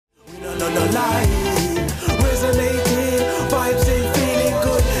no lie. Resonating, vibes ain't feeling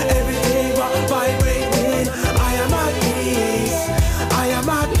good. Everything but vibrating. I am at peace. I am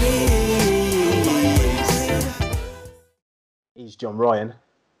at peace. He's John Ryan.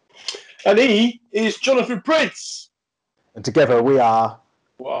 And he is Jonathan Prince. And together we are...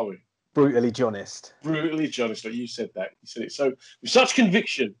 What are we? Brutally Johnest. Brutally Johnest. Like you said that. You said it so with such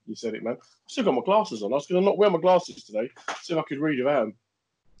conviction. You said it, man. I still got my glasses on. I was going to not wear my glasses today. See if I could read without them.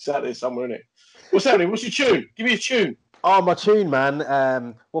 It's out there somewhere, isn't it? What's happening? What's your tune? Give me a tune. Oh, my tune, man.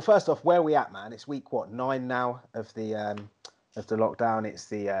 Well, first off, where are we at, man? It's week 9 now of the lockdown. It's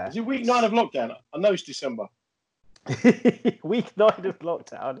the Is it week 9 of lockdown? I know it's December. week 9 of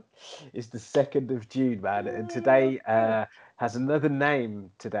lockdown. It's the 2nd of June, man. And today has another name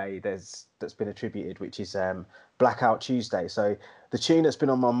today that's been attributed, which is Blackout Tuesday. So the tune that's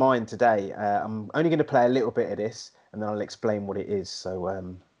been on my mind today, I'm only going to play a little bit of this and then I'll explain what it is. So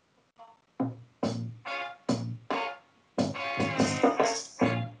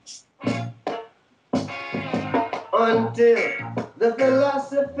until the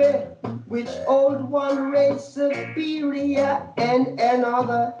philosophy which old one race superior and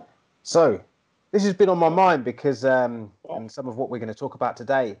another. So this has been on my mind because and some of what we're going to talk about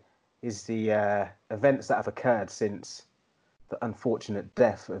today is the events that have occurred since the unfortunate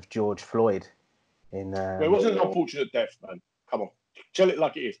death of George Floyd. Well, it wasn't an unfortunate death, man. Come on, tell it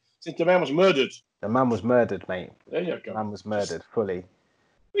like it is. Since the man was murdered. The man was murdered, mate. There you go. The man was murdered fully.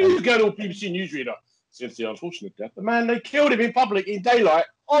 We used to go to all BBC Newsreader. Since the unfortunate death, the man, they killed him in public, in daylight,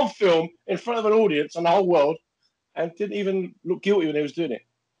 on film, in front of an audience and the whole world, and didn't even look guilty when he was doing it.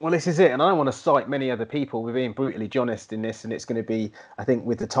 Well, this is it, and I want to cite many other people. We're being brutally honest in this, and it's going to be, I think,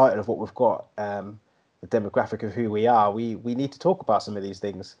 with the title of what we've got, the demographic of who we are, we need to talk about some of these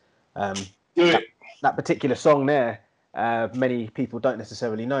things. Do it. That particular song there, many people don't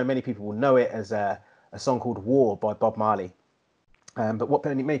necessarily know. Many people will know it as a song called War by Bob Marley. But what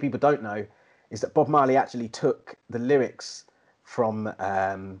many people don't know is that Bob Marley actually took the lyrics from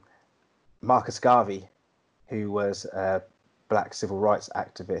Marcus Garvey, who was a black civil rights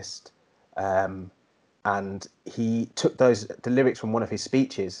activist, and he took the lyrics from one of his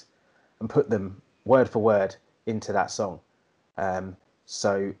speeches and put them word for word into that song.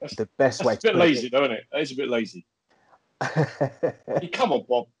 So the best way. That's a bit lazy, though, isn't it? That is a bit lazy. Come on,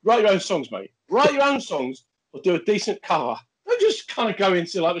 Bob. Write your own songs, mate. Write your own songs or do a decent cover. Don't just kind of go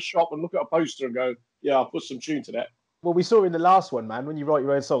into like the shop and look at a poster and go, yeah, I'll put some tune to that. Well, we saw in the last one, man, when you write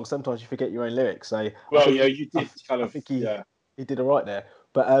your own song, sometimes you forget your own lyrics. So you did kind of. I think he did all right there.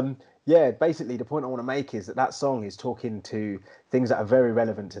 But yeah, basically the point I want to make is that song is talking to things that are very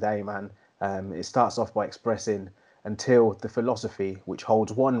relevant today, man. It starts off by expressing until the philosophy which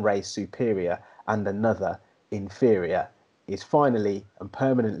holds one race superior and another inferior is finally and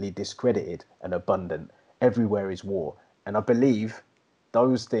permanently discredited and abundant. Everywhere is war. And I believe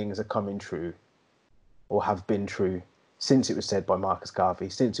those things are coming true or have been true since it was said by Marcus Garvey,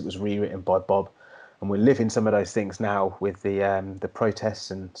 since it was rewritten by Bob. And we're living some of those things now with the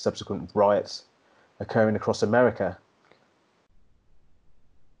protests and subsequent riots occurring across America.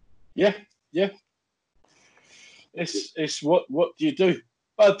 Yeah. It's what do you do?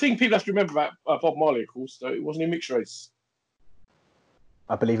 But I think people have to remember about Bob Marley, of course, though it wasn't a mixed race.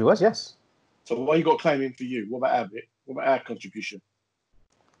 I believe it was, yes. So why you got to claim him for you? What about our bit? What about our contribution?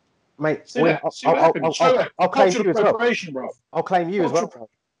 Mate, I'll claim you as well. Bro. I'll claim you as well, bro.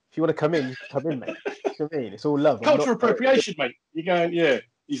 If you want to come in, come in, mate. You know what I mean? It's all love. Cultural appropriation, mate. You're going, yeah,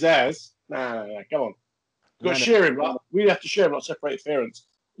 he's ours. Nah, come on. You've got to share him. Like, we have to share him, not separate parents.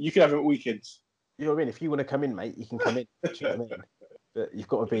 You can have him at weekends. You know what I mean? If you want to come in, mate, you can come in. Do you know what I mean? But you've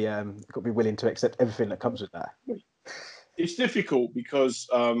got to be willing to accept everything that comes with that. It's difficult because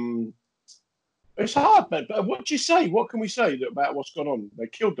it's hard, man. But what do you say? What can we say about what's gone on? They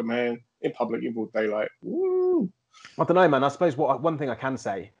killed the man in public in broad daylight. Woo! I don't know, man. I suppose one thing I can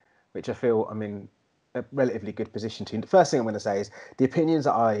say, which I feel I'm in a relatively good position to. The first thing I'm going to say is the opinions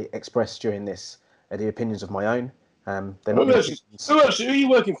that I express during this are the opinions of my own. They're not. Who are you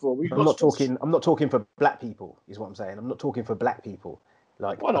working for? I'm not talking for black people. Is what I'm saying. I'm not talking for black people.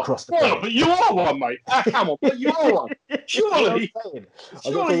 Like across the planet. But you are one, mate. Come on, but you are one. Surely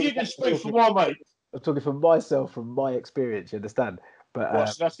you can speak for one, mate. I'm talking for myself, from my experience. You understand? But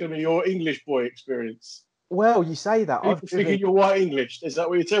so that's going to be your English boy experience. Well, you say that. People thinking you're white English. Is that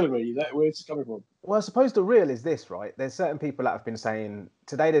what you're telling me? Is that where it's coming from? Well, I suppose the real is this, right? There's certain people that have been saying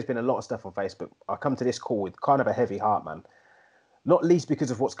today. There's been a lot of stuff on Facebook. I come to this call with kind of a heavy heart, man. Not least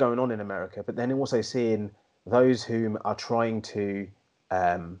because of what's going on in America, but then also seeing those whom are trying to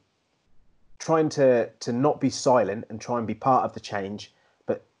not be silent and try and be part of the change,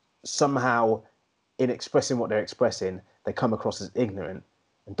 but somehow in expressing what they're expressing, they come across as ignorant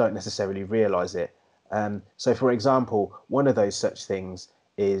and don't necessarily realize it. So, for example, one of those such things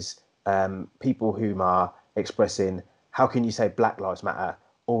is people whom are expressing, how can you say Black Lives Matter,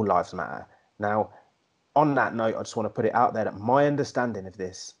 all lives matter? Now, on that note, I just want to put it out there that my understanding of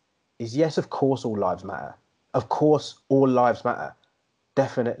this is, yes, of course, all lives matter. Of course, all lives matter.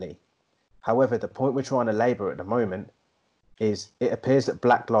 Definitely. However, the point we're trying to labour at the moment is it appears that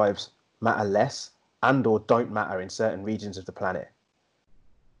Black lives matter less and or don't matter in certain regions of the planet.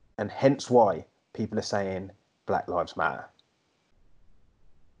 And hence why people are saying Black Lives Matter.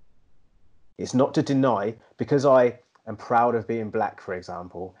 It's not to deny, because I am proud of being black, for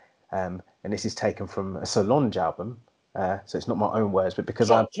example, and this is taken from a Solange album, so it's not my own words, but because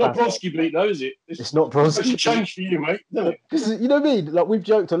it's not Brodsky beat, though, is it? It's not Brodsky. It's changed for you, mate, doesn't it? You know what I mean? Like, we've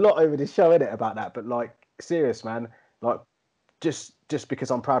joked a lot over this show, innit, about that, but like, serious, man, like, just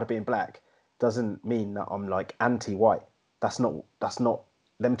because I'm proud of being black doesn't mean that I'm like anti-white. That's not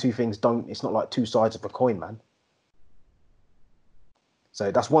them two things don't, it's not like two sides of a coin, man. So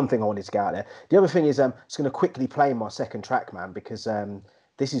that's one thing I wanted to get out there. The other thing is, I'm just going to quickly play my second track, man, because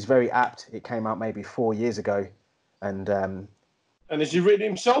this is very apt. It came out maybe 4 years ago, and has he written it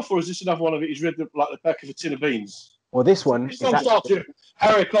himself, or is this another one of it? He's read the back of a tin of beans. Well, this one. This song starts with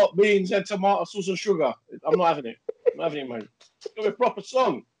haricot, beans, and tomato sauce and sugar. I'm not having it. I'm not having it, mate. It's got to be a proper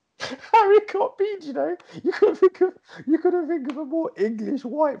song. Haricot beans, you know. You couldn't think of a more English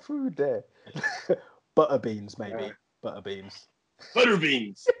white food there. Butter beans, maybe. Yeah. Butter beans. Butter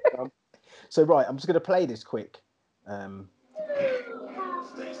beans. So right, I'm just going to play this quick.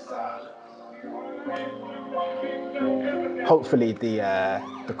 Hopefully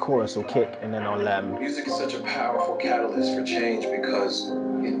the chorus will kick, and then I'll. Music is such a powerful catalyst for change because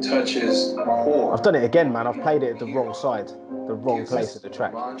it touches core. I've done it again, man. I've played it at the wrong side, the wrong place of the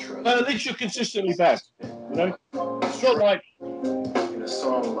track. At least you're consistently bad. You know, it's not like in a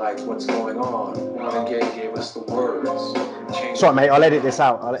song like "What's Going On," Marvin Gaye gave us the words. Sorry, mate. I'll edit this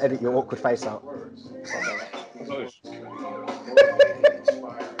out. I'll edit your awkward face out.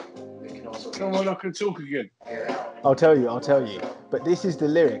 Someone I can talk again. I'll tell you. But this is the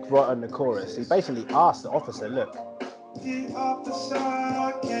lyric right on the chorus. He basically asked the officer, look. The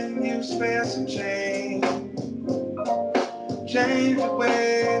officer, can you spare some change? Change the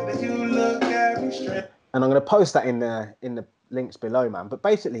way that you look at me straight. And I'm going to post that in the links below, man. But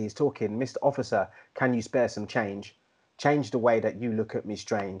basically he's talking, Mr. Officer, can you spare some change? Change the way that you look at me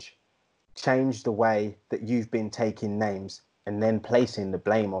strange. Change the way that you've been taking names and then placing the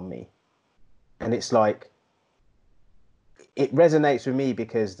blame on me. And it's like, it resonates with me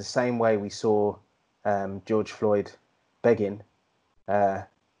because the same way we saw George Floyd begging to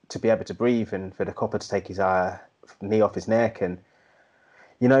be able to breathe and for the copper to take his knee off his neck, and,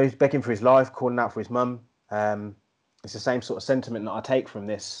 you know, he's begging for his life, calling out for his mum. It's the same sort of sentiment that I take from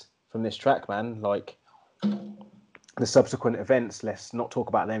this track, man. Like, the subsequent events, let's not talk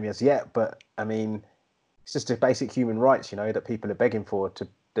about them as yet, but I mean, it's just a basic human rights, you know, that people are begging for, to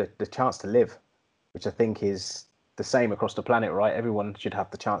the chance to live, which I think is the same across the planet, right? Everyone should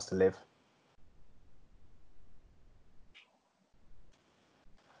have the chance to live.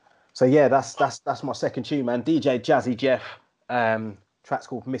 So yeah, that's my second tune, man. DJ Jazzy Jeff, track's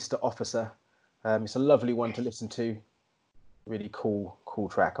called Mr. Officer. It's a lovely one to listen to. Really cool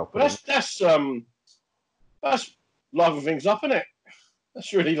track. That's liven things up, isn't it?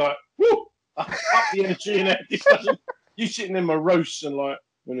 That's really like, woo, up the energy in that discussion. You sitting in my roast and like,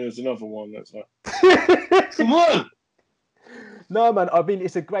 when there's another one that's like, come on. No, man, I mean,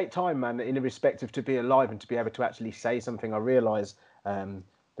 it's a great time, man, in the respect of to be alive and to be able to actually say something. I realise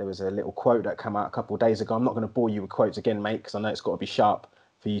there was a little quote that came out a couple of days ago. I'm not going to bore you with quotes again, mate, because I know it's got to be sharp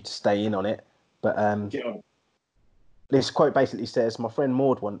for you to stay in on it. But this quote basically says, my friend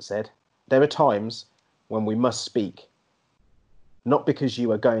Maud once said, there are times when we must speak, not because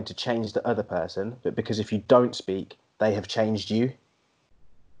you are going to change the other person, but because if you don't speak, they have changed you.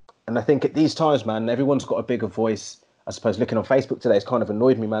 And I think at these times, man, everyone's got a bigger voice. I suppose looking on Facebook today, it's kind of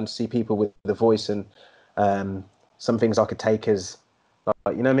annoyed me, man, to see people with the voice, and some things I could take as,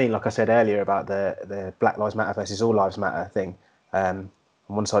 like, you know what I mean? Like I said earlier about the Black Lives Matter versus All Lives Matter thing. On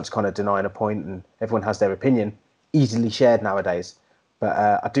one side, it's kind of denying a point, and everyone has their opinion, easily shared nowadays. But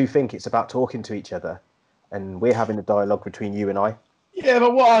I do think it's about talking to each other, and we're having a dialogue between you and I. Yeah,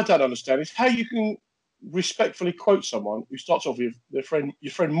 but what I don't understand is how you can respectfully quote someone who starts off with your friend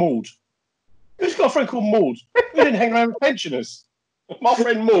Maud. Who's got a friend called Maud? We didn't hang around with pensioners. My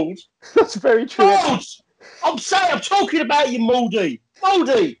friend Maud. That's very true. Maud! I'm talking about you, Maudie.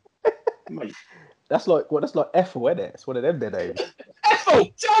 Mate. That's like Ethel, isn't it? It's one of them, their names. Ethel,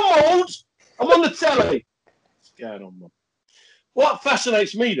 John Mould, I'm on the telly. What's going on, man? What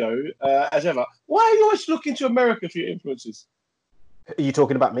fascinates me, though, as ever, why are you always looking to America for your influences? Are you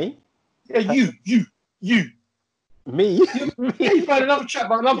talking about me? Yeah, you. Me? Yeah, you found another chat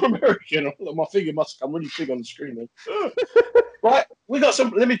about another American. My finger must come really big on the screen then. Right, we got some.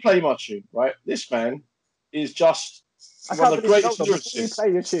 Let me play my tune. Right, this man is just one of the greatest Before you lyricists.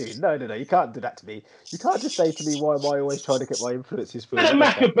 play your tune. No, you can't do that to me. You can't just say to me, why am I always trying to get my influences from Look at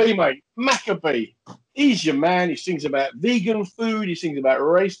America? Maccabee, mate. Maccabee. He's your man. He sings about vegan food. He sings about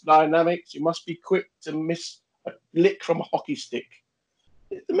race dynamics. You must be quick to miss a lick from a hockey stick.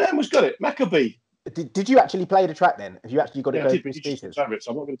 The man was got it. Maccabee. Did you actually play the track then? Have you actually got it going through You just speakers? have it,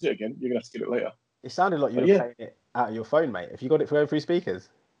 so I'm not going to do it again. You're going to have to get it later. It sounded like you were playing it out of your phone, mate. Have you got it going through speakers?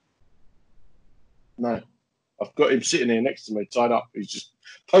 No. I've got him sitting here next to me, tied up. He's just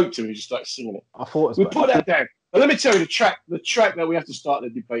poked him and he just started singing it. I thought We put that down. But let me tell you the track that we have to start the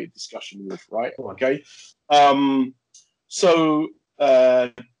debate discussion with, right? Okay.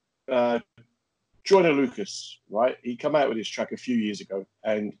 Joyner Lucas, right? He came out with this track a few years ago,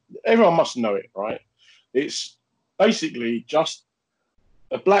 and everyone must know it, right? It's basically just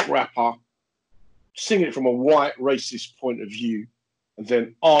a black rapper singing it from a white racist point of view, and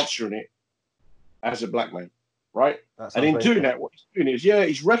then answering it as a black man, right? And in doing that, what he's doing is,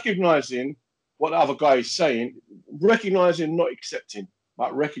 he's recognizing what the other guy is saying, recognizing, not accepting,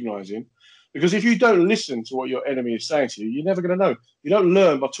 but recognizing. Because if you don't listen to what your enemy is saying to you, you're never going to know. You don't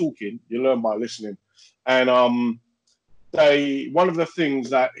learn by talking, you learn by listening. And one of the things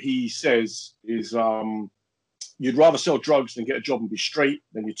that he says is you'd rather sell drugs than get a job and be straight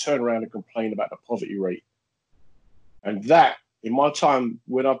than you turn around and complain about the poverty rate. And that, in my time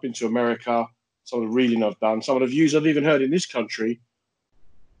when I've been to America, some of the reading I've done, some of the views I've even heard in this country,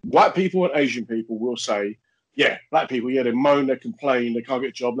 white people and Asian people will say, yeah, black people, they moan, they complain, they can't get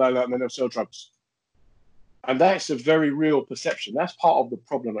a job, and then they'll sell drugs. And that's a very real perception. That's part of the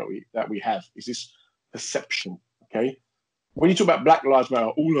problem that we have, is this perception, okay? When you talk about Black Lives Matter,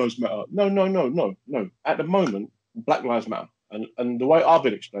 all lives matter. No. At the moment, Black Lives Matter. And the way I've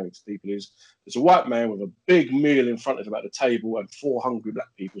been explaining to people is there's a white man with a big meal in front of him at the table and 4 hungry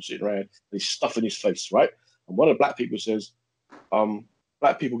black people sitting around, and he's stuffing his face, right? And one of the black people says,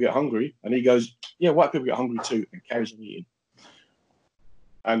 black people get hungry. And he goes, yeah, white people get hungry too, and carries on eating.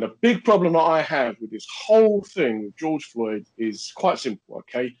 And the big problem that I have with this whole thing with George Floyd is quite simple,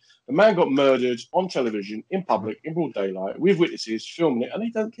 okay? The man got murdered on television, in public, in broad daylight, with witnesses filming it, and they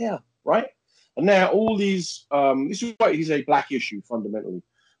don't care, right? And now all these, this is why it is a black issue fundamentally,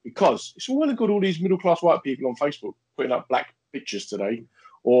 because it's all well and good, all these middle-class white people on Facebook putting up black pictures today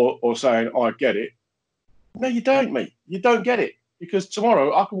or saying, oh, I get it. No, you don't, mate. You don't get it. Because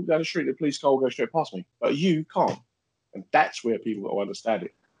tomorrow I can walk down the street and the police car will go straight past me, but you can't. And that's where people got to understand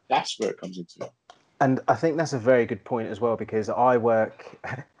it. That's where it comes into it. And I think that's a very good point as well, because I work...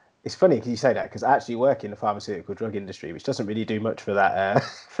 It's funny because you say that, because I actually work in the pharmaceutical drug industry, which doesn't really do much for that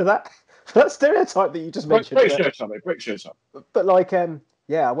for that stereotype that you just mentioned. Break stereotype. But like, I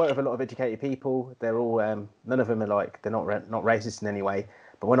work with a lot of educated people. They're all none of them are like, they're not racist in any way.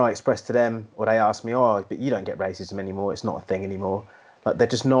 But when I express to them, or they ask me, oh, but you don't get racism anymore, it's not a thing anymore. Like, they're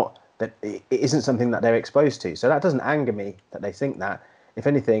just not, that it isn't something that they're exposed to. So that doesn't anger me that they think that. If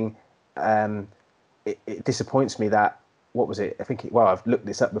anything, it disappoints me that, what was it? I think, I've looked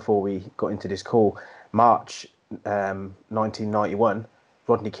this up before we got into this call. March 1991,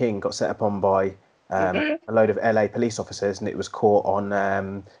 Rodney King got set upon by a load of LA police officers, and it was caught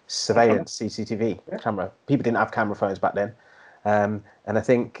on surveillance CCTV camera. People didn't have camera phones back then. And I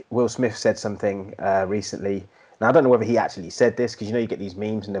think Will Smith said something recently. Now, I don't know whether he actually said this, because you get these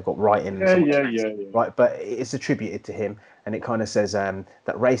memes and they've got writing. Right, but it's attributed to him, and it kind of says that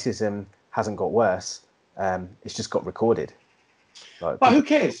racism hasn't got worse. It's just got recorded. Like, but who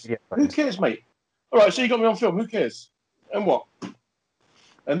cares? Who cares, mate? All right, so you got me on film. Who cares? And what?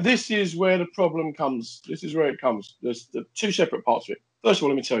 And this is where the problem comes. This is where it comes. There's the 2 separate parts of it. First of all,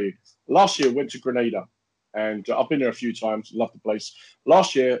 let me tell you. Last year, I went to Grenada. And I've been there a few times. Love the place.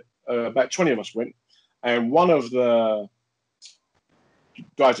 Last year, about 20 of us went. And one of the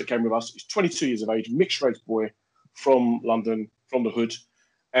guys that came with us is 22 years of age, mixed race boy from London, from the hood.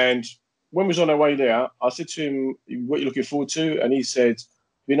 And when we was on our way there, I said to him, what are you looking forward to? And he said, it'd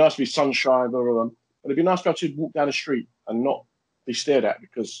be nice to be sunshine, blah, blah, blah. But it'd be nice to be able to walk down the street and not be stared at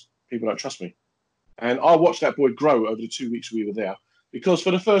because people don't trust me. And I watched that boy grow over the 2 weeks we were there, because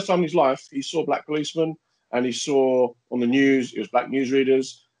for the first time in his life, he saw black policemen, and he saw on the news, it was black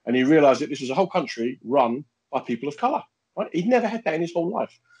newsreaders, and he realized that this was a whole country run by people of color, right? He'd never had that in his whole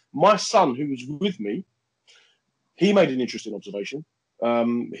life. My son, who was with me, he made an interesting observation.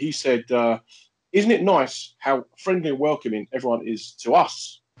 He said, "Isn't it nice how friendly and welcoming everyone is to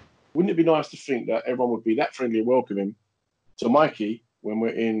us? Wouldn't it be nice to think that everyone would be that friendly and welcoming to Mikey when we're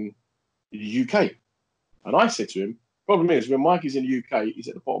in the UK?" And I said to him, "Problem is, when Mikey's in the UK, he's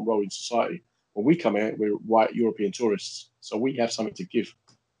at the bottom row in society. When we come here, we're white European tourists, so we have something to give.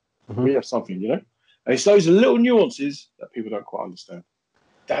 We have something, you know." And it's those little nuances that people don't quite understand.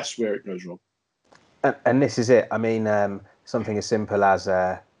 That's where it goes wrong. And this is it. I mean, something as simple as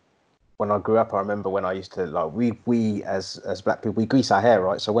when I grew up, I remember when I used to we as black people, we grease our hair,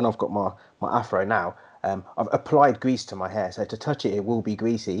 right? So when I've got my afro now, I've applied grease to my hair. So to touch it, it will be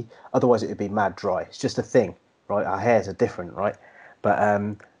greasy. Otherwise, it would be mad dry. It's just a thing, right? Our hairs are different, right? But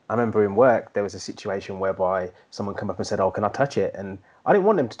I remember in work, there was a situation whereby someone come up and said, "Oh, can I touch it?" And I didn't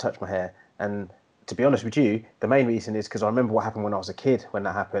want them to touch my hair. And to be honest with you, the main reason is because I remember what happened when I was a kid when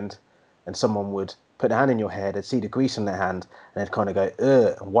that happened, and someone would put their hand in your hair, they'd see the grease on their hand, and they'd kind of go,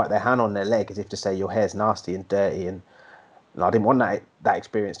 ugh, and wipe their hand on their leg as if to say your hair's nasty and dirty. And I didn't want that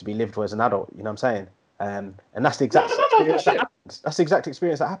experience to be lived with as an adult, you know what I'm saying? And that's the exact experience that happened. That's the exact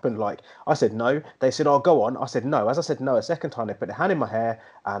experience that happened. Like, I said no. They said, "Oh, go on." I said no. As I said no a second time, they put their hand in my hair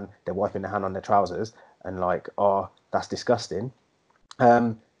and they're wiping their hand on their trousers and like, "Oh, that's disgusting."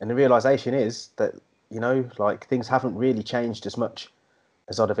 And the realization is that, you know, like things haven't really changed as much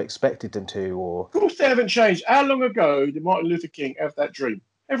as I'd have expected them to. Or Of course, they haven't changed. How long ago did Martin Luther King have that dream?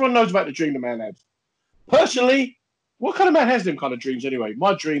 Everyone knows about the dream the man had. Personally, what kind of man has them kind of dreams anyway?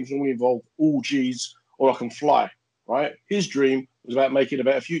 My dreams only involve orgies or I can fly, right? His dream was about making a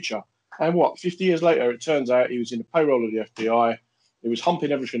better future. And what, 50 years later, it turns out he was in the payroll of the FBI. He was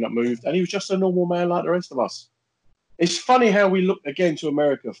humping everything that moved, and he was just a normal man like the rest of us. It's funny how we look again to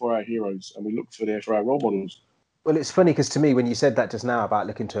America for our heroes, and we look for our role models. well, it's funny because to me, when you said that just now about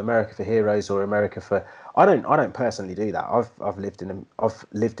looking to America for heroes or America for, I don't personally do that. I've lived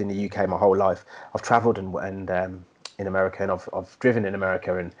in the UK my whole life. I've travelled and in America, and I've driven in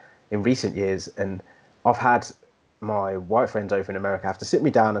America, and in recent years, and I've had my white friends over in America have to sit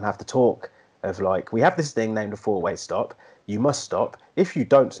me down and have to talk of like, we have this thing named a four-way stop. You must stop. If you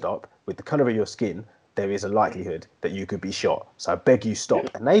don't stop, with the colour of your skin, there is a likelihood that you could be shot. So I beg you stop.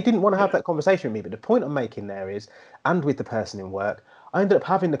 And they didn't want to have that conversation with me. But the point I'm making there is, and with the person in work, I ended up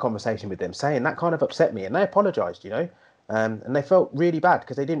having the conversation with them, saying that kind of upset me, and they apologised, you know, and they felt really bad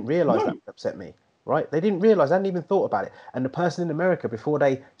because they didn't realise that upset me. Right? They didn't realise, I hadn't even thought about it. And the person in America, before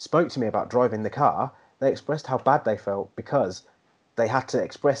they spoke to me about driving the car, they expressed how bad they felt because they had to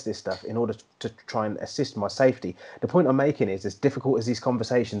express this stuff in order to try and assist my safety. The point I'm making is, as difficult as these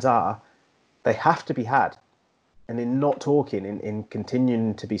conversations are, they have to be had. And in not talking, in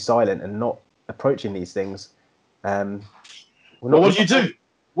continuing to be silent and not approaching these things, what do you do?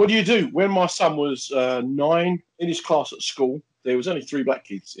 What do you do? When my son was 9 in his class at school, there was only 3 black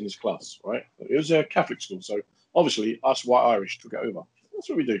kids in his class, right? It was a Catholic school, so obviously us white Irish took it over. That's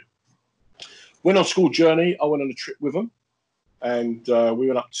what we do. Went on school journey. I went on a trip with them, and we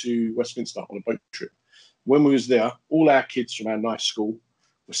went up to Westminster on a boat trip. When we was there, all our kids from our nice school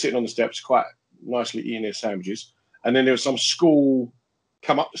were sitting on the steps, quite nicely eating their sandwiches. And then there was some school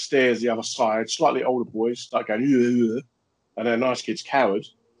come up the stairs the other side, slightly older boys, start going, ugh, and they're nice kids,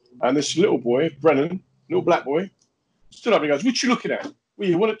 cowards. And this little boy, Brennan, little black boy, stood up and he goes, "What you looking at? Well,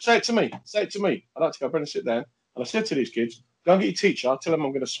 you want to say it to me? Say it to me." I'd like to go, "Brennan, sit down." And I said to these kids, "Go and get your teacher. I'll tell them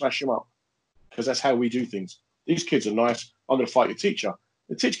I'm going to smash him up." Because that's how we do things. These kids are nice. I'm going to fight your teacher.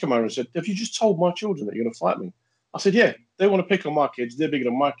 The teacher came over and said, "Have you just told my children that you're going to fight me?" I said, "Yeah, they want to pick on my kids. They're bigger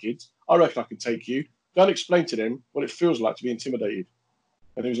than my kids. I reckon I can take you. Go and explain to them what it feels like to be intimidated."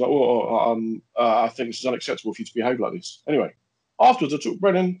 And he was like, I think this is unacceptable for you to behave like this. Anyway, afterwards, I took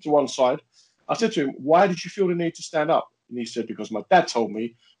Brennan to one side. I said to him, "Why did you feel the need to stand up?" And he said, "Because my dad told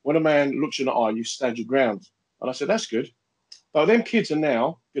me when a man looks you in the eye, you stand your ground." And I said, "That's good." But them kids are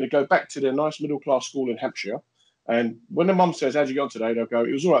now going to go back to their nice middle-class school in Hampshire. And when the mum says, "How'd you get on today?" they'll go,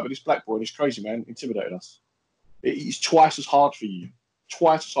 "It was all right, but this black boy and this crazy man intimidated us." It's twice as hard for you.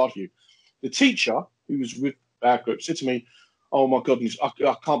 Twice as hard for you. The teacher who was with our group said to me, "Oh, my goodness, I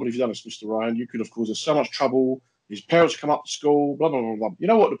can't believe you've done this, Mr. Ryan. You could have caused us so much trouble. His parents come up to school, blah, blah, blah, blah." You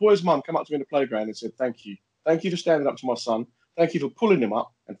know what? The boy's mum came up to me in the playground and said, "Thank you. Thank you for standing up to my son. Thank you for pulling him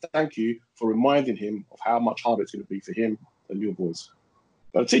up. And thank you for reminding him of how much harder it's going to be for him than your boys."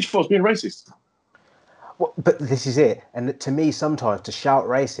 But the teacher thought I was being racist. Well, but this is it. And to me, sometimes to shout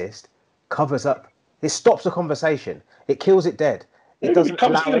racist covers up. It stops the conversation. It kills it dead. It doesn't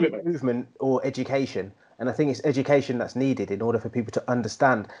allow any movement or education. And I think it's education that's needed in order for people to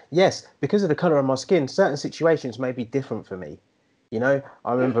understand. Yes, because of the colour of my skin, certain situations may be different for me. You know,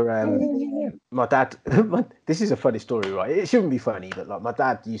 I remember my dad. This is a funny story, right? It shouldn't be funny, but like my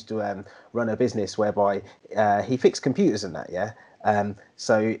dad used to run a business whereby he fixed computers and that. Yeah.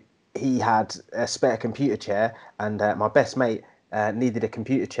 So he had a spare computer chair, and my best mate needed a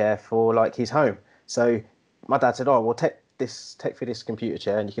computer chair for like his home. So my dad said, "Oh, well, take for this computer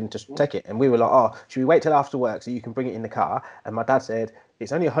chair, and you can just take it." And we were like, "Oh, should we wait till after work so you can bring it in the car?" And my dad said,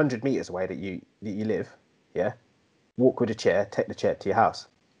 "It's only 100 meters away that you live. Yeah, walk with a chair, take the chair to your house."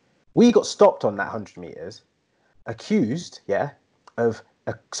 We got stopped on that 100 meters, accused, yeah, of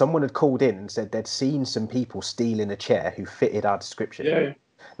someone had called in and said they'd seen some people stealing a chair who fitted our description. Yeah.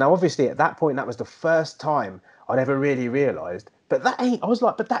 Now, obviously, at that point, that was the first time I'd ever really realised. But I was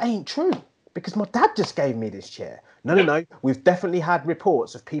like, but that ain't true, because my dad just gave me this chair. No. We've definitely had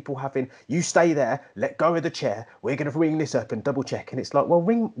reports of people having, you stay there, let go of the chair. We're going to ring this up and double check. And it's like, well,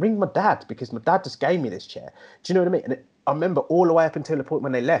 ring my dad, because my dad just gave me this chair. Do you know what I mean? And I remember all the way up until the point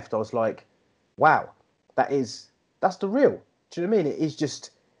when they left, I was like, wow, that's the real. Do you know what I mean? It is just,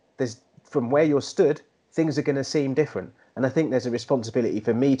 from where you're stood, things are going to seem different. And I think there's a responsibility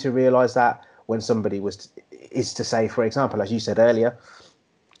for me to realise that when somebody is to say, for example, as you said earlier,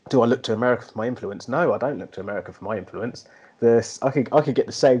 do I look to America for my influence? No, I don't look to America for my influence. I could get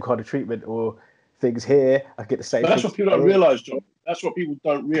the same kind of treatment or things here. I get the same. But that's what people don't realise, John. That's what people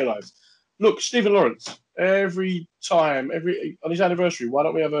don't realise. Look, Stephen Lawrence. Every time, on his anniversary, why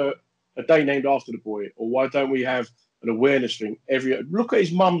don't we have a day named after the boy, or why don't we have an awareness thing? Look at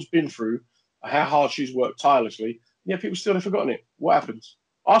his mum's been through, how hard she's worked tirelessly. Yeah, people still have forgotten it. What happens?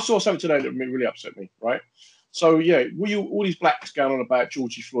 I saw something today that really upset me, right? So, yeah, all these blacks going on about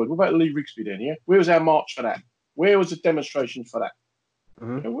Georgie Floyd. What about Lee Rigsby then, yeah? Where was our march for that? Where was the demonstration for that?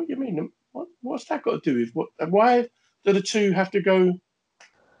 Mm-hmm. You know, what do you mean? What's that got to do with what? Why do the two have to go?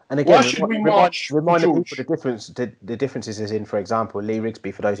 And again, why should we march? Remind the people the differences is in, for example, Lee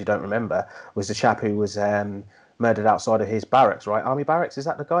Rigsby, for those who don't remember, was the chap who was murdered outside of his barracks, right? Army barracks, is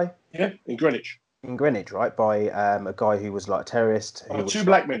that the guy? Yeah, in Greenwich. In Greenwich, right? By a guy who was like a terrorist. Two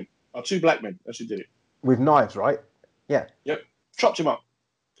black men. Two black men. That's who did it. With knives, right? Yeah. Yep. Chopped him up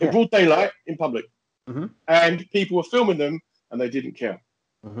in broad daylight in public. Mm-hmm. And people were filming them and they didn't care.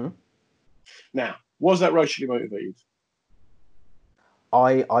 Mm-hmm. Now, was that racially motivated?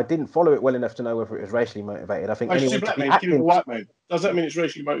 I didn't follow it well enough to know whether it was racially motivated. I think two black men killing a white man. Does that mean it's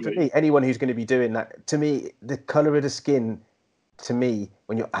racially motivated? To me, anyone who's going to be doing that, to me, the colour of the skin, to me,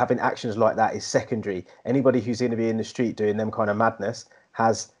 when you're having actions like that, is secondary. Anybody who's going to be in the street doing them kind of madness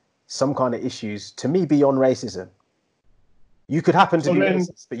has some kind of issues, to me, beyond racism. You could happen to be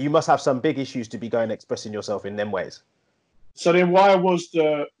racist, but you must have some big issues to be going expressing yourself in them ways. So then why was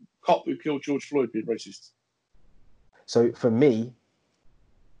the cop who killed George Floyd being racist? So for me,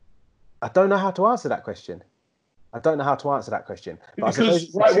 I don't know how to answer that question. Because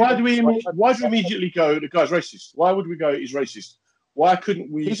why do we immediately go, the guy's racist? Why would we go, he's racist? Why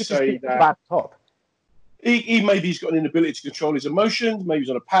couldn't we say that? Bad top. Maybe he's got an inability to control his emotions. Maybe he's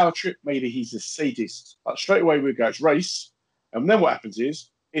on a power trip. Maybe he's a sadist. But straight away we go, it's race. And then what happens is,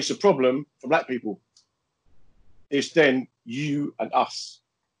 it's a problem for black people. It's then you and us.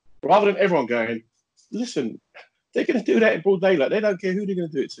 Rather than everyone going, listen, they're going to do that in broad daylight. They don't care who they're going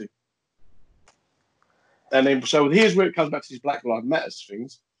to do it to. And then, so here's where it comes back to these Black Lives Matter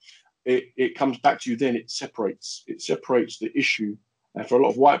things. It comes back to you then, it separates the issue. And for a lot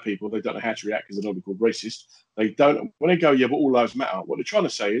of white people, they don't know how to react because they're not called racist. They don't, when they go, yeah, but all lives matter. What they're trying to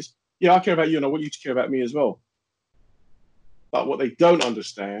say is, yeah, I care about you and I want you to care about me as well. But what they don't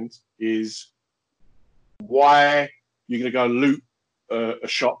understand is why you're going to go loot a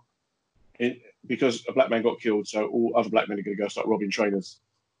shop because a black man got killed. So all other black men are going to go start robbing trainers.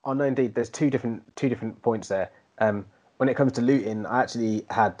 Oh no, indeed. There's two different points there. When it comes to looting, I actually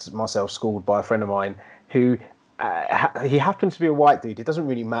had myself schooled by a friend of mine who he happens to be a white dude. It doesn't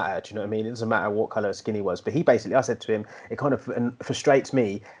really matter. Do you know what I mean? It doesn't matter what color skin he was. But I said to him, it kind of frustrates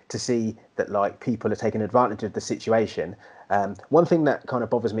me to see that like people are taking advantage of the situation. One thing that kind of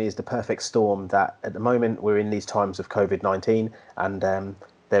bothers me is the perfect storm that at the moment we're in these times of COVID-19, and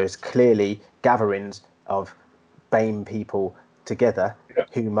there is clearly gatherings of BAME people together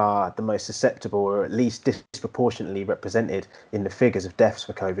whom are the most susceptible or at least disproportionately represented in the figures of deaths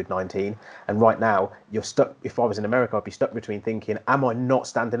for COVID-19. And right now you're stuck. If I was in America, I'd be stuck between thinking, am I not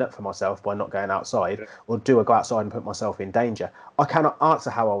standing up for myself by not going outside, or do I go outside and put myself in danger? I cannot answer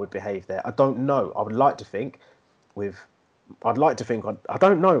how I would behave there. I don't know. I would like to think I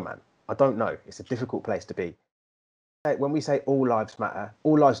don't know, man. I don't know. It's a difficult place to be. When we say all lives matter,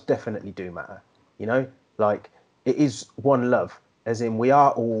 all lives definitely do matter. You know, like it is one love, as in we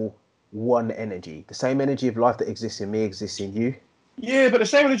are all one energy. The same energy of life that exists in me exists in you. Yeah, but the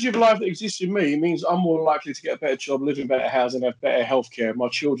same energy of life that exists in me means I'm more likely to get a better job, live in better housing, have better healthcare. My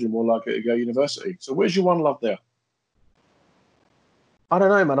children more likely to go to university. So where's your one love there? I don't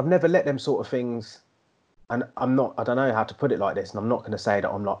know, man. I've never let them sort of things, and I don't know how to put it like this, and I'm not going to say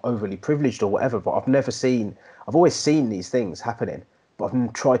that I'm like overly privileged or whatever, but I've always seen these things happening, but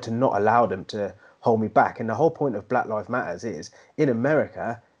I've tried to not allow them to hold me back. And the whole point of Black Lives Matters is in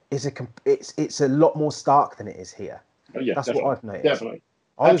America, it's a lot more stark than it is here. Oh, yeah, That's definitely. what I've noticed. Definitely.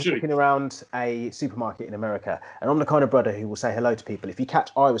 I was Absolutely. walking around a supermarket in America, and I'm the kind of brother who will say hello to people. If you catch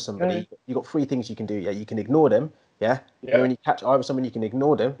eye with somebody, you've got three things you can do. Yeah, you can ignore them. Yeah. Yeah. And when you catch eye with someone, you can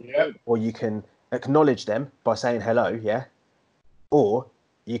ignore them, Yeah. or you can acknowledge them by saying hello. Yeah. Or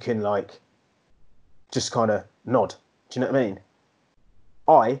you can like just kind of nod. Do you know what I mean?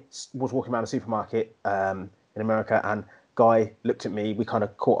 I was walking around a supermarket in America, and guy looked at me. We kind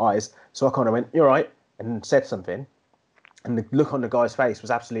of caught eyes, so I kind of went, "You're right," and said something. And the look on the guy's face was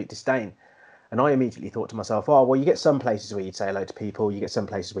absolute disdain. And I immediately thought to myself, oh, well, you get some places where you'd say hello to people. You get some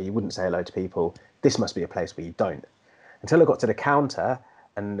places where you wouldn't say hello to people. This must be a place where you don't. Until I got to the counter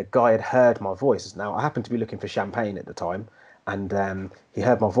and the guy had heard my voice. Now, I happened to be looking for champagne at the time. And he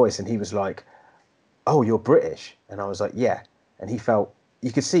heard my voice and he was like, oh, you're British? And I was like, yeah. And he felt,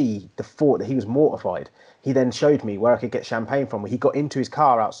 you could see the thought that he was mortified. He then showed me where I could get champagne from. He got into his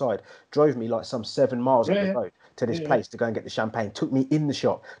car outside, drove me like some 7 miles up the road to this place to go and get the champagne, took me in the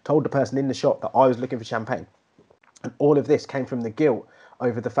shop, told the person in the shop that I was looking for champagne. And all of this came from the guilt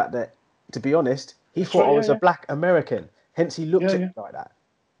over the fact that, to be honest, he thought I was a black American. Hence, he looked at me like that.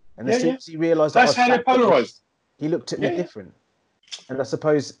 And as soon as he realised that That's how they're polarised. he looked at me different. And I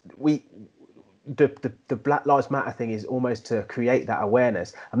suppose the Black Lives Matter thing is almost to create that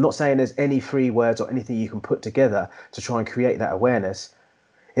awareness. I'm not saying there's any free words or anything you can put together to try and create that awareness.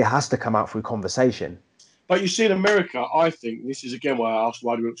 It has to come out through conversation. But you see, in America, I think this is again why I asked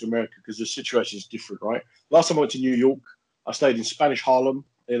why do we went to America, because the situation is different, right? Last time I went to New York, I stayed in Spanish Harlem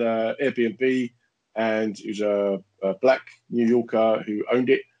in an Airbnb, and it was a black New Yorker who owned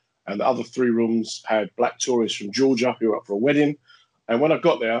it, and the other 3 rooms had black tourists from Georgia who were up for a wedding. And when I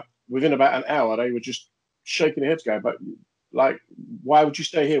got there, within about an hour, they were just shaking their heads, going, "But like, why would you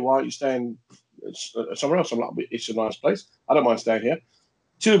stay here? Why aren't you staying somewhere else?" I'm like, "It's a nice place. I don't mind staying here."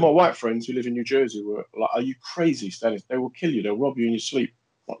 2 of my white friends who live in New Jersey were like, "Are you crazy, Stannis? They will kill you. They'll rob you in your sleep."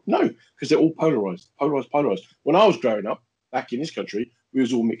 Like, no, because they're all polarized. When I was growing up back in this country, we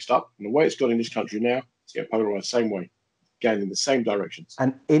was all mixed up. And the way it's gone in this country now, it's getting polarized the same way, going in the same directions.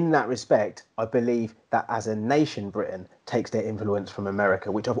 And in that respect, I believe that as a nation, Britain takes their influence from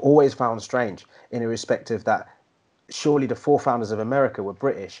America, which I've always found strange in a respect of that. Surely the 4 founders of America were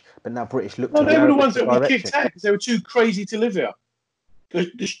British, but now British looked to they were the ones America that for were kicked out because they were too crazy to live here.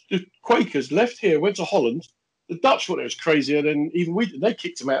 The Quakers left here, went to Holland. The Dutch thought it was crazier than even we did. They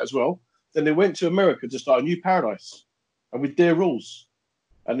kicked them out as well. Then they went to America to start a new paradise, and with their rules.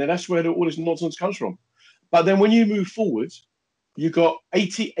 And then that's where all this nonsense comes from. But then when you move forward, you got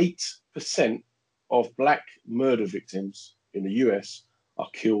 88% of black murder victims in the US are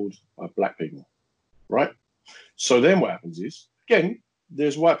killed by black people, right? So then what happens is, again,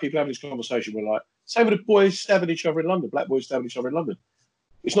 there's white people having this conversation. We're like, same with the boys stabbing each other in London, black boys stabbing each other in London.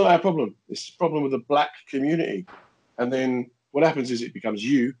 It's not our problem. It's a problem with the black community. And then what happens is it becomes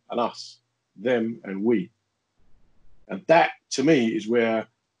you and us, them and we. And that, to me, is where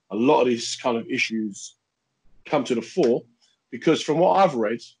a lot of these kind of issues come to the fore. Because from what I've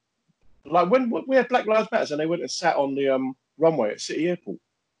read, like when we had Black Lives Matter and they went and sat on the runway at City Airport,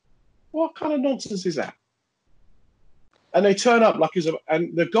 what kind of nonsense is that? And they turn up like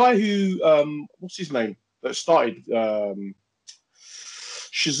and the guy who, what's his name, that started,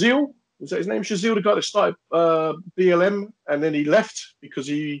 Shazil, was that his name? Shazil, the guy that started BLM, and then he left because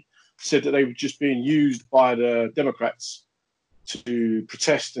he said that they were just being used by the Democrats to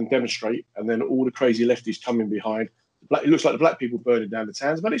protest and demonstrate, and then all the crazy lefties coming behind. It looks like the black people burning down the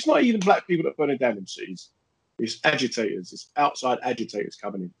towns, but it's not even black people that are burning down them cities. It's agitators. It's outside agitators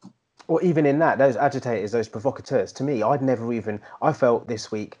coming in. Well, even in that, those agitators, those provocateurs, to me, I felt this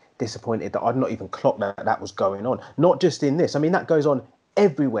week disappointed that I'd not even clocked that was going on. Not just in this. I mean, that goes on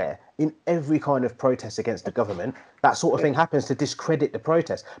everywhere, in every kind of protest against the government. That sort of thing happens to discredit the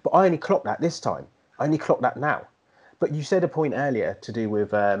protest. But I only clocked that this time. I only clocked that now. But you said a point earlier to do with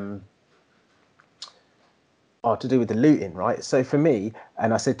the looting, right? So for me,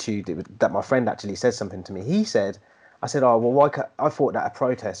 and I said to you that my friend actually said something to me. He said, I said, oh, well, I thought that a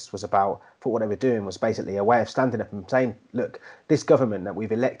protest was about, thought what they were doing was basically a way of standing up and saying, look, this government that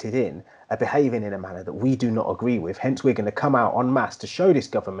we've elected in are behaving in a manner that we do not agree with. Hence, we're going to come out en masse to show this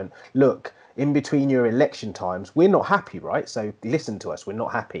government, look, in between your election times, we're not happy, right? So listen to us. We're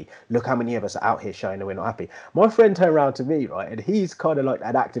not happy. Look how many of us are out here showing that we're not happy. My friend turned around to me, right? And he's kind of like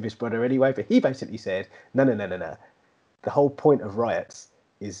an activist brother anyway, but he basically said, no. The whole point of riots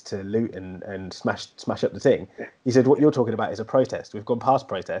is to loot and smash up the thing. He said, what you're talking about is a protest. We've gone past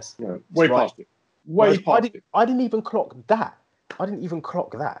protest. Yeah, way past it. Way past it. I didn't even clock that.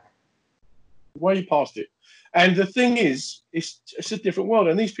 Way past it. And the thing is, it's a different world.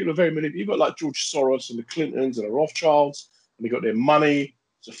 And these people are very manipulative. You've got like George Soros and the Clintons and the Rothschilds, and they've got their money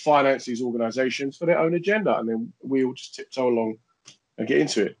to finance these organizations for their own agenda. And then we all just tiptoe along and get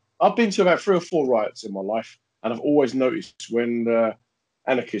into it. I've been to about 3 or 4 riots in my life, and I've always noticed when the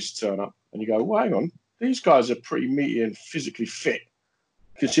anarchists turn up and you go, well, hang on, these guys are pretty meaty and physically fit,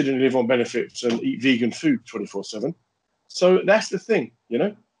 considering they live on benefits and eat vegan food 24/7. So that's the thing, you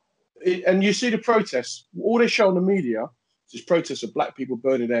know? And you see the protests, all they show on the media is protests of black people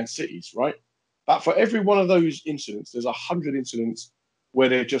burning down cities, right? But for every one of those incidents, there's 100 incidents where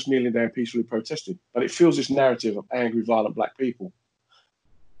they're just kneeling down peacefully protesting. But it feels this narrative of angry, violent black people.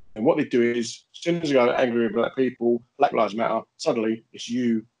 And what they do is, as soon as they go angry black people, Black Lives Matter, suddenly it's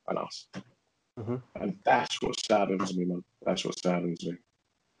you and us. Mm-hmm. And that's what saddens me, man. That's what saddens me.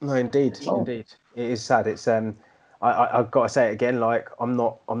 No, indeed. It is sad. It's I've got to say it again. Like I'm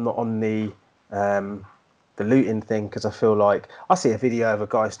not on the looting thing, because I feel like I see a video of a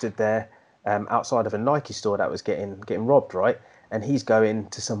guy stood there outside of a Nike store that was getting robbed, right? And he's going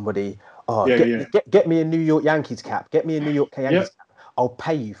to somebody, get me a New York Yankees cap, get me a New York Yankees cap. I'll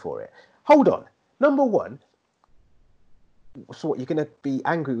pay you for it. Hold on. Number one, so what, you're going to be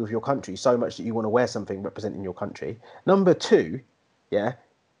angry with your country so much that you want to wear something representing your country? Number two,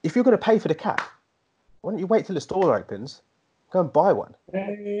 if you're going to pay for the cap, why don't you wait till the store opens, go and buy one?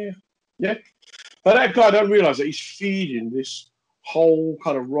 Yeah. But that guy don't realise that he's feeding this whole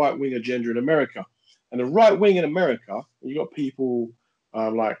kind of right-wing agenda in America. And the right wing in America, you got people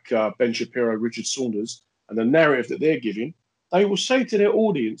like Ben Shapiro, Richard Saunders, and the narrative that they're giving, they will say to their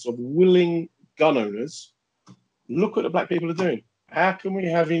audience of willing gun owners, look what the black people are doing. How can we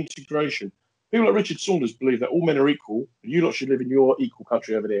have integration? People like Richard Saunders believe that all men are equal. You lot should live in your equal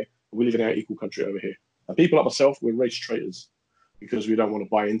country over there, and we live in our equal country over here. And people like myself, we're race traitors because we don't want to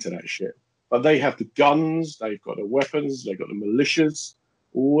buy into that shit. But they have the guns, they've got the weapons, they've got the militias.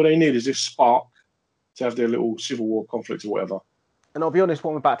 All they need is this spark to have their little civil war conflict or whatever. And I'll be honest,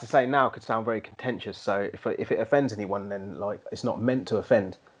 what I'm about to say now could sound very contentious. So if it offends anyone, then like it's not meant to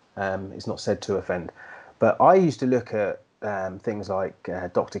offend. It's not said to offend. But I used to look at things like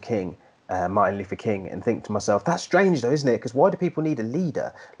Dr. King, Martin Luther King, and think to myself, that's strange though, isn't it? Because why do people need a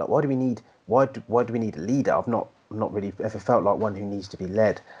leader? Like, why do we need a leader? I've not really ever felt like one who needs to be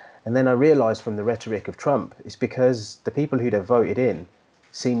led. And then I realised from the rhetoric of Trump, it's because the people who they've voted in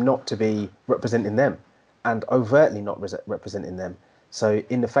seem not to be representing them, and overtly not representing them. So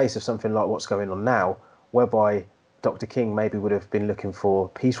in the face of something like what's going on now, whereby Dr. King maybe would have been looking for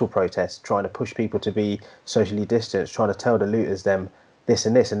peaceful protests, trying to push people to be socially distanced, trying to tell the looters them this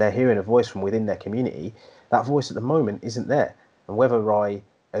and this, and they're hearing a voice from within their community, that voice at the moment isn't there. And whether I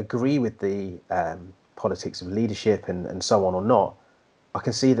agree with the politics of leadership and so on or not, I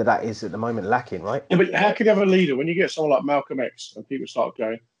can see that is at the moment lacking, right? Yeah, but how can you have a leader when you get someone like Malcolm X and people start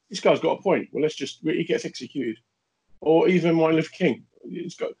going, this guy's got a point, well, he gets executed. Or even Martin Luther King.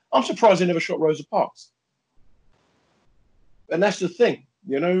 I'm surprised they never shot Rosa Parks. And that's the thing,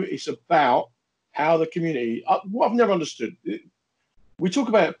 it's about how the community, what I've never understood, we talk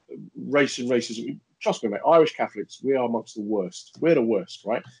about race and racism. Trust me, mate, Irish Catholics, we are amongst the worst. We're the worst,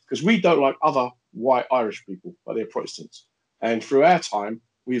 right? Because we don't like other white Irish people, but they're Protestants. And through our time,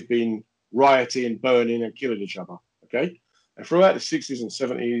 we've been rioting, burning, and killing each other, okay? And throughout the 60s and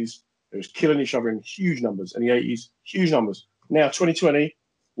 70s, it was killing each other in huge numbers. In the 80s, huge numbers. Now, 2020,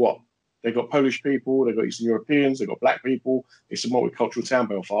 what? They've got Polish people, they've got Eastern Europeans, they've got black people. It's a multicultural town,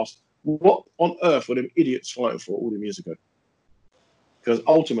 Belfast. What on earth were them idiots fighting for all them years ago? Because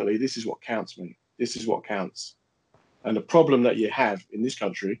ultimately, this is what counts, mate. This is what counts. And the problem that you have in this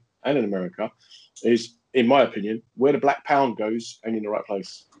country and in America is, in my opinion, where the black pound goes ain't in the right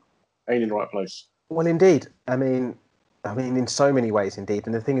place. Ain't in the right place. Well, indeed. I mean, in so many ways, indeed.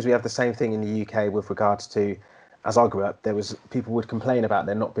 And the thing is, we have the same thing in the UK with regards to, as I grew up, people would complain about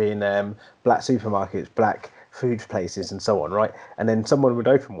there not being black supermarkets, black food places, and so on, right? And then someone would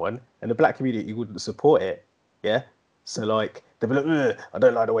open one, and the black community wouldn't support it. Yeah. So like They'll be like, "Ugh, I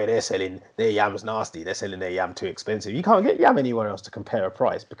don't like the way they're selling. Their yam's nasty. They're selling their yam too expensive. You can't get yam anywhere else to compare a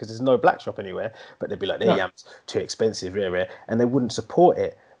price because there's no black shop anywhere." But they'd be like, their No. yam's too expensive, and they wouldn't support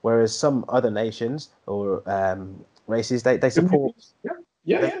it. Whereas some other nations or races, they support.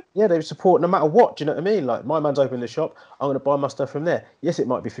 Yeah. They support no matter what. Do you know what I mean? Like, my man's opening the shop. I'm going to buy my stuff from there. Yes, it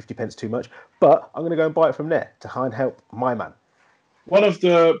might be 50 pence too much, but I'm going to go and buy it from there to try and help my man. One of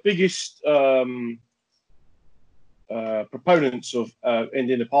the biggest proponents of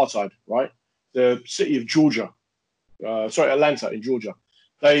ending apartheid, right? The city of Georgia, Atlanta in Georgia.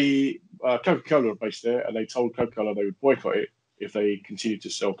 They Coca-Cola are based there, and they told Coca-Cola they would boycott it if they continued to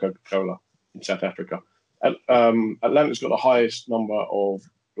sell Coca-Cola in South Africa. Atlanta's got the highest number of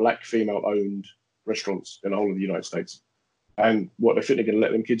black female-owned restaurants in the whole of the United States. And what, they think they're going to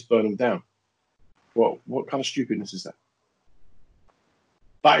let them kids burn them down? What kind of stupidness is that?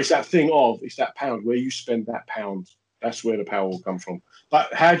 But it's that thing of, it's that pound, where you spend that pound, that's where the power will come from.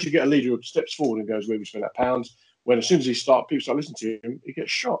 But how do you get a leader who steps forward and goes, where we spend that pound, when as soon as people start listening to him, he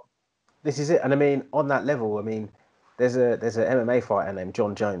gets shot? This is it. And I mean, on that level, I mean, there's an MMA fighter named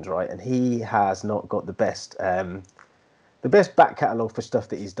John Jones, right? And he has not got the best back catalogue for stuff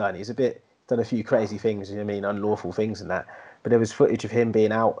that he's done. He's done a few crazy things, you know what I mean, unlawful things and that. But there was footage of him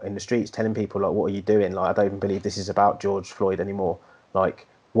being out in the streets telling people, like, what are you doing? Like, I don't even believe this is about George Floyd anymore. Like,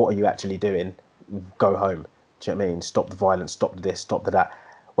 what are you actually doing? Go home. Do you know what I mean? Stop the violence, stop the this, stop the that.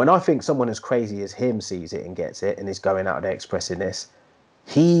 When I think someone as crazy as him sees it and gets it and is going out there expressing this,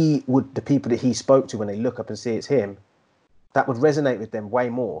 the people that he spoke to, when they look up and see it's him, that would resonate with them way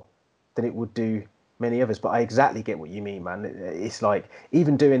more than it would do many others. But I exactly get what you mean, man. It's like,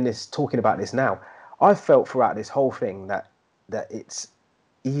 even doing this, talking about this now, I've felt throughout this whole thing that it's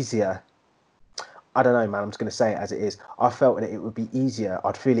easier. I don't know, man. I'm just going to say it as it is. I felt that it would be easier.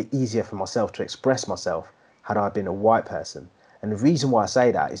 I'd feel it easier for myself to express myself had I been a white person. And the reason why I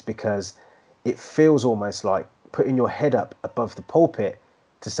say that is because it feels almost like putting your head up above the pulpit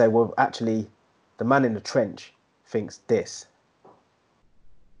to say, well, actually, the man in the trench thinks this.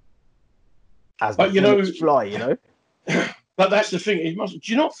 As the bullets fly, you know? But that's the thing. Do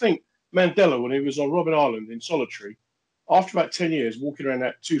you not think Mandela, when he was on Robben Island in solitary, after about 10 years walking around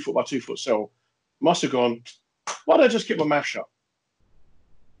that 2 foot by 2 foot cell, must have gone, why don't I just keep my mouth shut?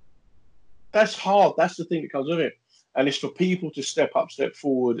 That's hard. That's the thing that comes with it. And it's for people to step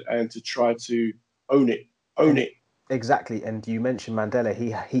forward and to try to own it. Exactly. And you mentioned Mandela.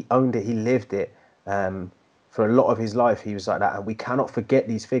 He owned it. He lived it. For a lot of his life, he was like that. And we cannot forget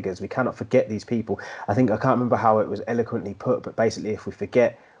these figures. We cannot forget these people. I can't remember how it was eloquently put, but basically, if we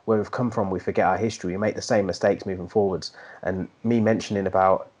forget where we've come from, we forget our history. We make the same mistakes moving forwards. And me mentioning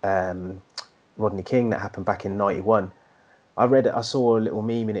about Rodney King, that happened back in '91. I saw a little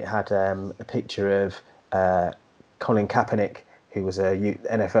meme, and it had a picture of Colin Kaepernick, who was a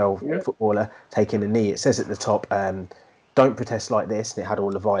NFL footballer, taking a knee. It says at the top, "Don't protest like this," and it had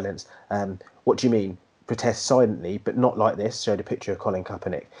all the violence. What do you mean? Protest silently, but not like this. Showed a picture of Colin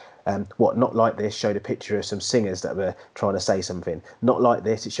Kaepernick. Not like this? Showed a picture of some singers that were trying to say something. Not like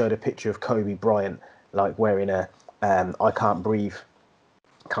this. It showed a picture of Kobe Bryant, like wearing a "I Can't Breathe."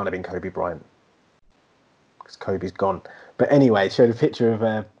 Can't have been Kobe Bryant because Kobe's gone. But anyway, it showed a picture of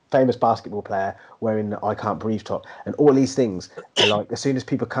a famous basketball player wearing the "I Can't Breathe" top, and all these things are like, as soon as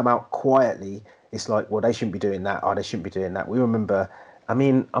people come out quietly, it's like, well, they shouldn't be doing that. They shouldn't be doing that. We remember. I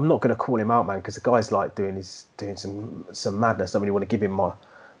mean, I'm not going to call him out, man, because the guy's like doing some madness. I don't really want to give him my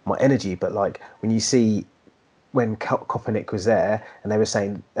energy, but like when you see when Kaepernick was there, and they were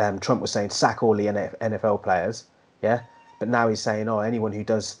saying Trump was saying sack all the NFL players, yeah, but now he's saying, oh, anyone who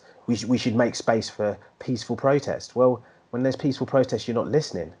does, we should make space for peaceful protest. Well, when there's peaceful protest, you're not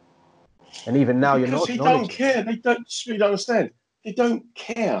listening, and even now you're not. Because he don't care. They don't. You don't understand. They don't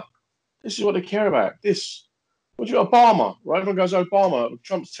care. This is what they care about. Obama, right? Everyone goes, Obama,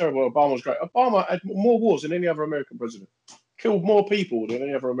 Trump's terrible, Obama's great. Obama had more wars than any other American president. Killed more people than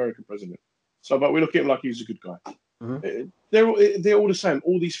any other American president. So, but we look at him like he's a good guy. Mm-hmm. They're all the same.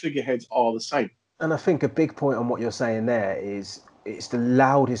 All these figureheads are the same. And I think a big point on what you're saying there is it's the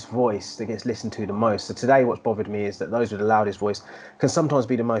loudest voice that gets listened to the most. So today, what's bothered me is that those with the loudest voice can sometimes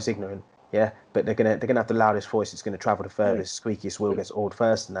be the most ignorant. Yeah, but they're gonna have the loudest voice. It's gonna travel the furthest. Squeakiest wheel gets oiled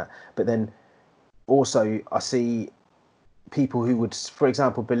first, and that. But then also, I see people who would, for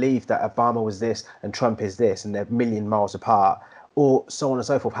example, believe that Obama was this and Trump is this, and they're a million miles apart, or so on and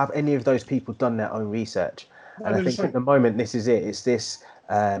so forth. Have any of those people done their own research? And I think at the moment, this is it. It's this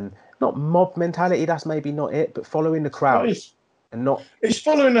not mob mentality. That's maybe not it, but following the crowd. It's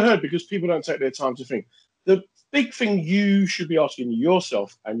following the herd because people don't take their time to think. The big thing you should be asking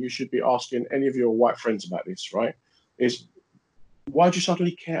yourself, and you should be asking any of your white friends about this, right, is Why do you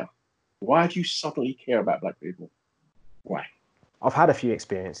suddenly care? Why do you suddenly care about black people? Why? I've had a few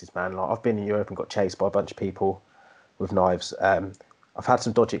experiences, man. Like I've been in Europe and got chased by a bunch of people with knives. I've had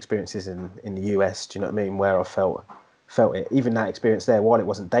some dodgy experiences in the US. Do you know what I mean? Where I felt it. Even that experience there, while it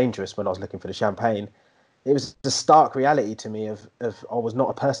wasn't dangerous when I was looking for the champagne, it was a stark reality to me of I was not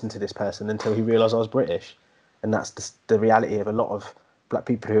a person to this person until he realised I was British, and that's the reality of a lot of black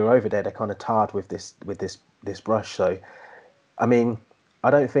people who are over there. They're kind of tarred with this brush. So, I mean,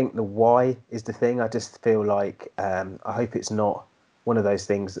 I don't think the why is the thing. I just feel like I hope it's not one of those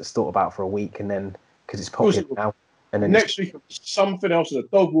things that's thought about for a week and then because it's popular now. And then next week, something else, and a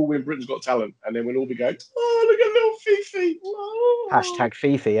dog will win Britain's Got Talent, and then we'll all be going, "Oh, look at little Fifi!" Oh. Hashtag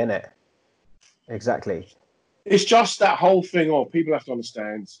Fifi, innit? Exactly. It's just that whole thing of people have to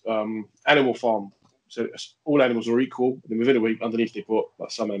understand Animal Farm. So all animals are equal. And then within a week, underneath they put,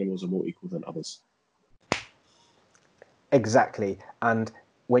 but some animals are more equal than others. Exactly. And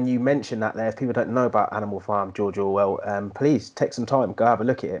when you mention that there, if people don't know about Animal Farm, George Orwell, please take some time, go have a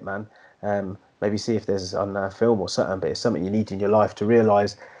look at it, man. Maybe see if there's on a film or something, but it's something you need in your life to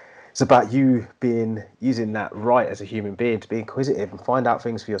realise it's about you using that right as a human being to be inquisitive and find out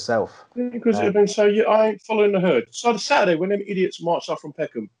things for yourself. Inquisitive and so I ain't following the herd. So the Saturday when them idiots marched up from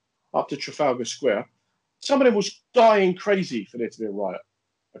Peckham up to Trafalgar Square, some of them was dying crazy for there to be a riot.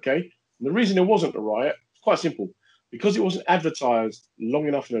 Okay? And the reason there wasn't a riot, it's quite simple. Because it wasn't advertised long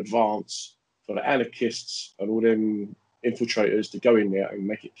enough in advance for the anarchists and all them infiltrators to go in there and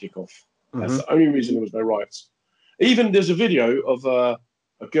make it kick off. That's the only reason there was no riots. Even there's a video of a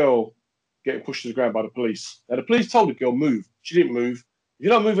girl getting pushed to the ground by the police. Now, the police told the girl, move. She didn't move. If you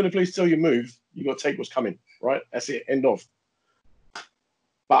don't move and the police tell you move, you got to take what's coming, right? That's it, end of.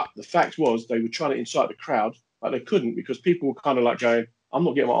 But the fact was they were trying to incite the crowd, but they couldn't because people were kind of like going, I'm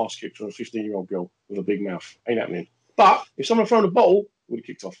not getting my ass kicked from a 15-year-old girl with a big mouth. Ain't happening. But if someone had thrown a bottle, it would have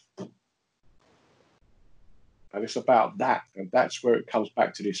kicked off. And it's about that. And that's where it comes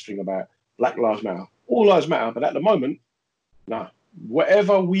back to this thing about Black Lives Matter. All lives matter, but at the moment, no.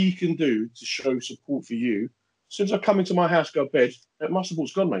 Whatever we can do to show support for you, as soon as I come into my house, go to bed, my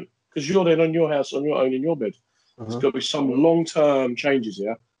support's gone, mate. Because you're then on your house, on your own, in your bed. There's got to be some long-term changes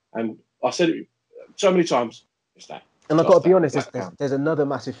here. And I said it so many times, it's that. And I've got to be honest, there's another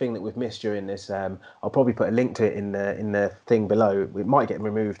massive thing that we've missed during this. I'll probably put a link to it in the thing below. It might get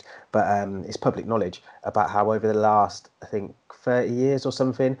removed, but it's public knowledge about how over the last, I think, 30 years or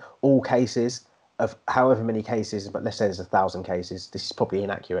something, all cases of however many cases, but let's say there's 1,000 cases, this is probably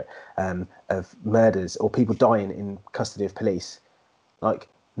inaccurate, of murders or people dying in custody of police. Like,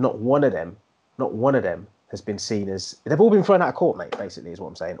 not one of them has been seen as... They've all been thrown out of court, mate, basically, is what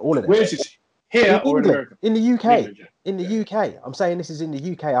I'm saying. All of them. Where is it? Here or in America? In the UK. In the UK. I'm saying this is in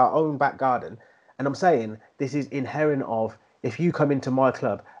the UK, our own back garden. And I'm saying this is inherent of, if you come into my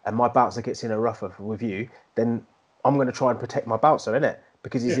club and my bouncer gets in a rough with you, then I'm going to try and protect my bouncer, innit?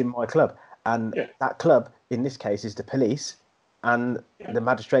 Because he's in my club. And that club, in this case, is the police and the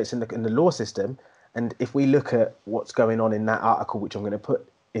magistrates and the law system. And if we look at what's going on in that article, which I'm going to put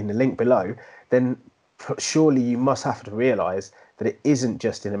in the link below, then surely you must have to realise that it isn't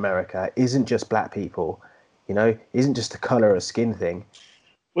just in America, it isn't just black people, you know, it isn't just a colour of skin thing.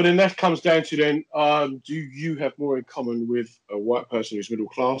 Well, then that comes down to then, do you have more in common with a white person who's middle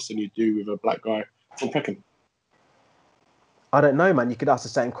class than you do with a black guy from Peckham? I don't know, man. You could ask the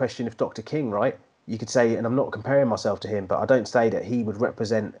same question of Dr. King, right? You could say, and I'm not comparing myself to him, but I don't say that he would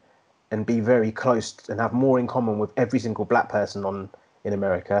represent and be very close and have more in common with every single black person in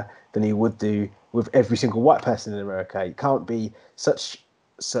America than he would do with every single white person in America. It can't be such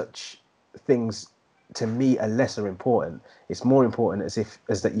things to me are lesser important. It's more important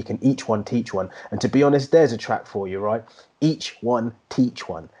as that you can each one teach one. And to be honest, there's a track for you, right? Each one teach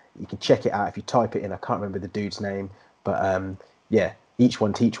one. You can check it out if you type it in. I can't remember the dude's name, but each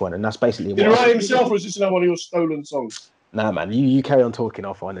one teach one, and that's basically. Did he write himself, or is this another one of your stolen songs? Nah, man, you carry on talking.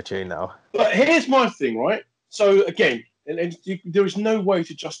 I'll find a tune now. But here's my thing, right? So again, there is no way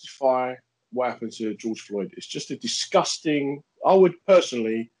to justify what happened to George Floyd. It's just a disgusting. I would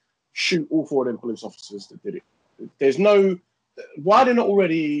personally shoot all four of them police officers that did it. There's no. Why they're not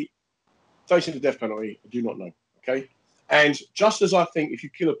already facing the death penalty, I do not know. Okay, and just as I think if you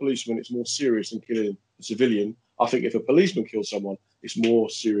kill a policeman, it's more serious than killing a civilian. I think if a policeman kills someone, it's more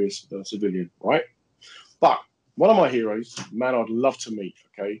serious than a civilian, right? But one of my heroes, man, I'd love to meet,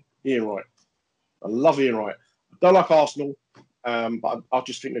 okay, Ian Wright. I love Ian Wright. I don't like Arsenal, but I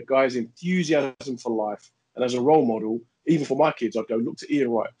just think the guy's enthusiasm for life, and as a role model, even for my kids, I'd go look to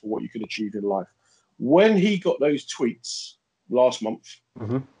Ian Wright for what you can achieve in life. When he got those tweets last month,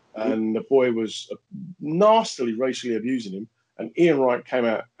 and the boy was nastily racially abusing him, and Ian Wright came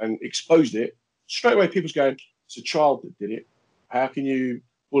out and exposed it, straight away people's going, it's a child that did it. How can you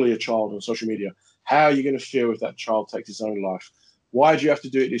bully a child on social media? How are you going to feel if that child takes its own life? Why do you have to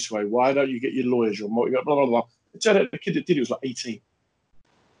do it this way? Why don't you get your lawyers? Blah, blah, blah, blah. It turned out the kid that did it was like 18.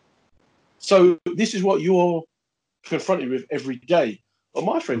 So this is what you're confronted with every day. But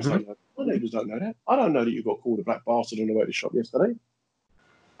my friends don't know. My neighbours don't know that. I don't know that you got called a black bastard on the way to the shop yesterday.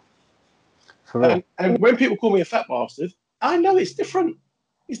 For real. And when people call me a fat bastard, I know it's different.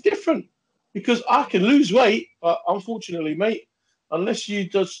 It's different because I can lose weight, but unfortunately, mate, unless you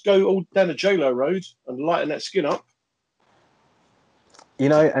just go all down the J-Lo road and lighten that skin up. You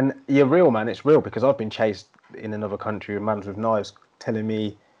know, and you're real, man. It's real because I've been chased in another country with mans with knives telling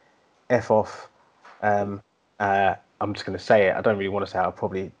me, F off. I'm just going to say it. I don't really want to say it. I'll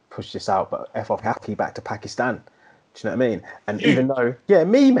probably push this out, but F off happily back to Pakistan. Do you know what I mean? And even though,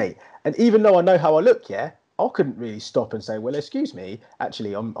 me, mate. And even though I know how I look, I couldn't really stop and say, well, excuse me.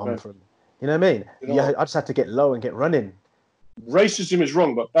 Actually, I'm from, you know what I mean? Yeah, I just had to get low and get running. Racism is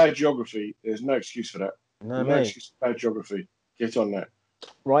wrong, but bad geography, there's no excuse for that. No, no excuse for bad geography. Get on that.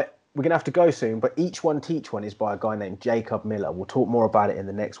 Right, we're going to have to go soon, but Each One Teach One is by a guy named Jacob Miller. We'll talk more about it in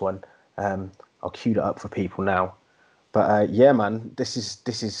the next one. I'll cue that up for people now. But man, this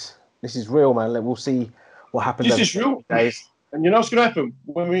is real, man. We'll see what happens. This is real. Days. And you know what's going to happen?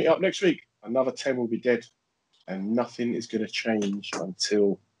 When we meet up next week, another 10 will be dead. And nothing is going to change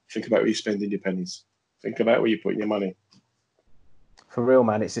until think about where you're spending your pennies. Think about where you're putting your money. For real,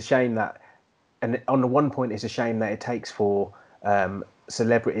 man. It's a shame that, and on the one point, it's a shame that it takes for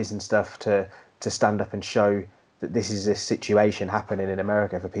celebrities and stuff to stand up and show that this is a situation happening in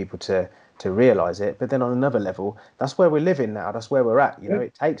America for people to realise it. But then on another level, that's where we're living now. That's where we're at. You know,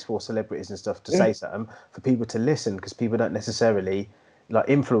 it takes for celebrities and stuff to say something, for people to listen, because people don't necessarily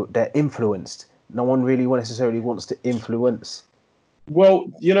they're influenced. No one really necessarily wants to influence. Well,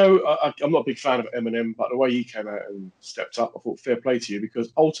 you know, I'm not a big fan of Eminem, but the way he came out and stepped up, I thought fair play to you,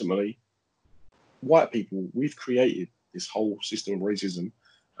 because ultimately, white people, we've created this whole system of racism,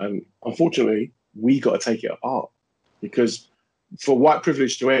 and unfortunately, we got to take it apart, because for white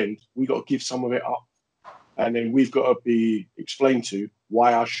privilege to end, we got to give some of it up, and then we've got to be explained to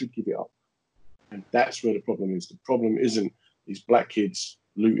why I should give it up, and that's where the problem is. The problem isn't these black kids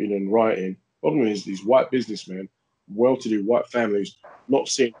looting and rioting. The problem is these white businessmen, well-to-do white families, not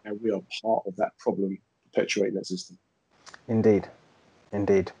seeing how we are part of that problem, perpetuating that system. Indeed.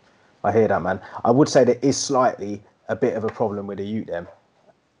 I hear that, man. I would say there is slightly a bit of a problem with the youth, them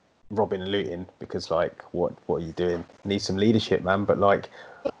robbing and looting, because what are you doing? Need some leadership, man. But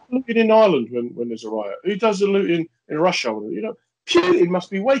looting in Ireland when there's a riot. Who does the looting in Russia? You know, Putin must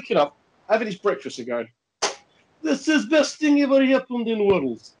be waking up, having his breakfast and going, "This is the best thing ever happened in the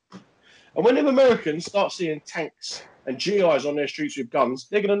world." And when the Americans start seeing tanks and GIs on their streets with guns,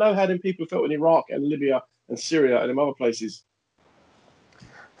 they're going to know how them people felt in Iraq and Libya and Syria and them other places.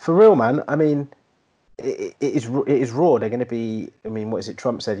 For real, man. I mean, it is raw. They're going to be, I mean, what is it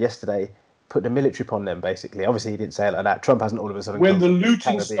Trump said yesterday? Put the military upon them, basically. Obviously, he didn't say it like that. Trump hasn't all of a sudden... When the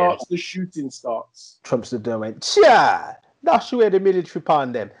looting starts, the shooting starts. Trump stood there and went, "Tja, that's where the military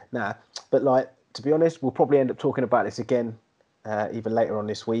upon them." Nah, but to be honest, we'll probably end up talking about this again, either later on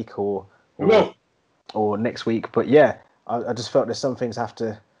this week or next week. But yeah, I just felt there's some things have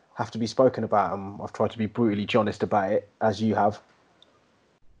to be spoken about, and I've tried to be brutally honest about it, as you have.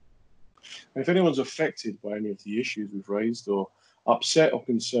 If anyone's affected by any of the issues we've raised, or upset or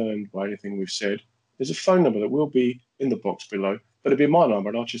concerned by anything we've said, there's a phone number that will be in the box below, but it'll be my number,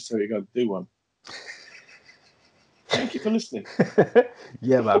 and I'll just tell you to go do one. Thank you for listening.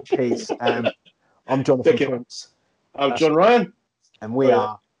 Yeah, man. Peace. I'm Jonathan Prince. I'm John Ryan. And we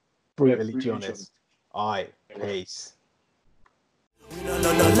are brutally honest. All right. Peace. No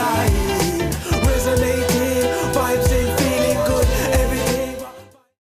lie. Resonating vibes in